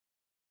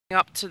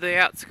Up to the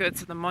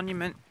outskirts of the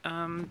monument.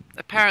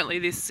 Apparently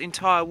this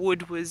entire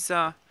wood was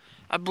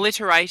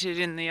obliterated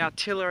in the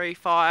artillery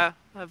fire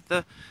of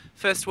the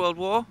First World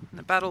War.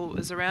 The battle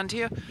was around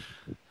here.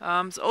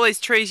 So all these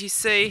trees you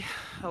see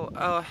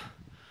are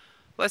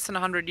less than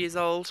 100 years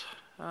old.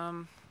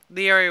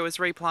 The area was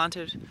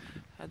replanted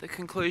at the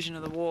conclusion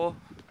of the war.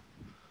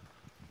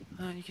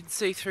 You can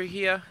see through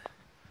here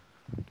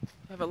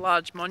we have a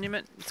large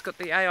monument. It's got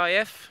the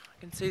AIF.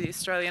 You can see the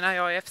Australian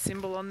AIF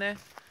symbol on there.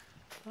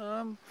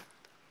 I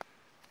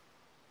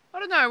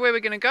don't know where we're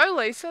going to go,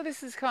 Lisa.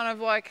 This is kind of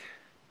like...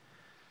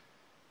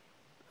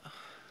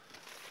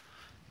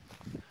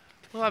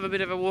 We'll have a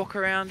bit of a walk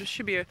around.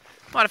 Might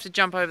have to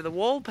jump over the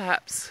wall,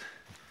 perhaps.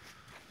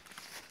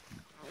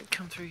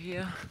 Come through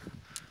here.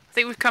 I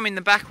think we've come in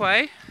the back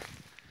way,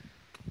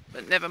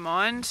 but never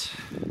mind.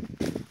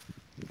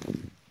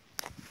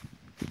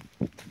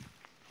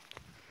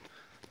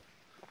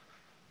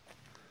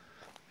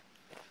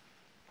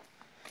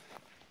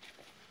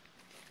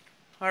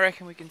 I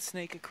reckon we can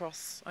sneak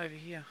across over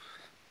here.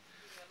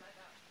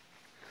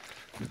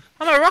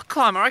 I'm a rock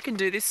climber, I can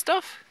do this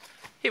stuff.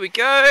 Here we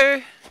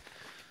go.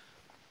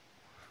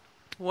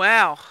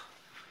 Wow.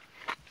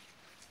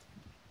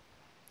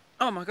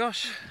 Oh my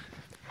gosh.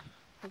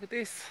 Look at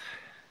this.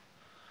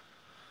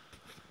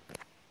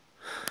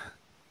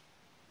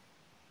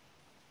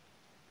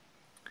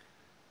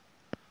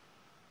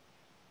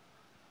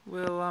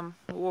 We'll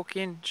walk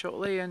in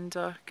shortly and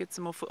get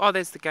some more food. Oh,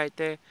 there's the gate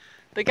there.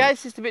 The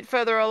gate's just a bit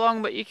further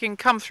along, but you can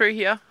come through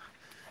here.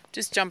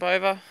 Just jump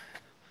over.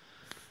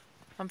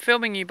 I'm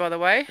filming you, by the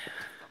way.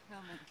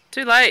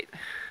 Too late.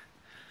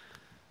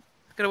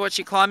 Gotta watch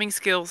your climbing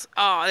skills.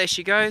 Oh, there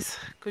she goes.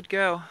 Good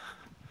girl.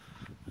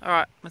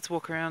 Alright, let's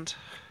walk around.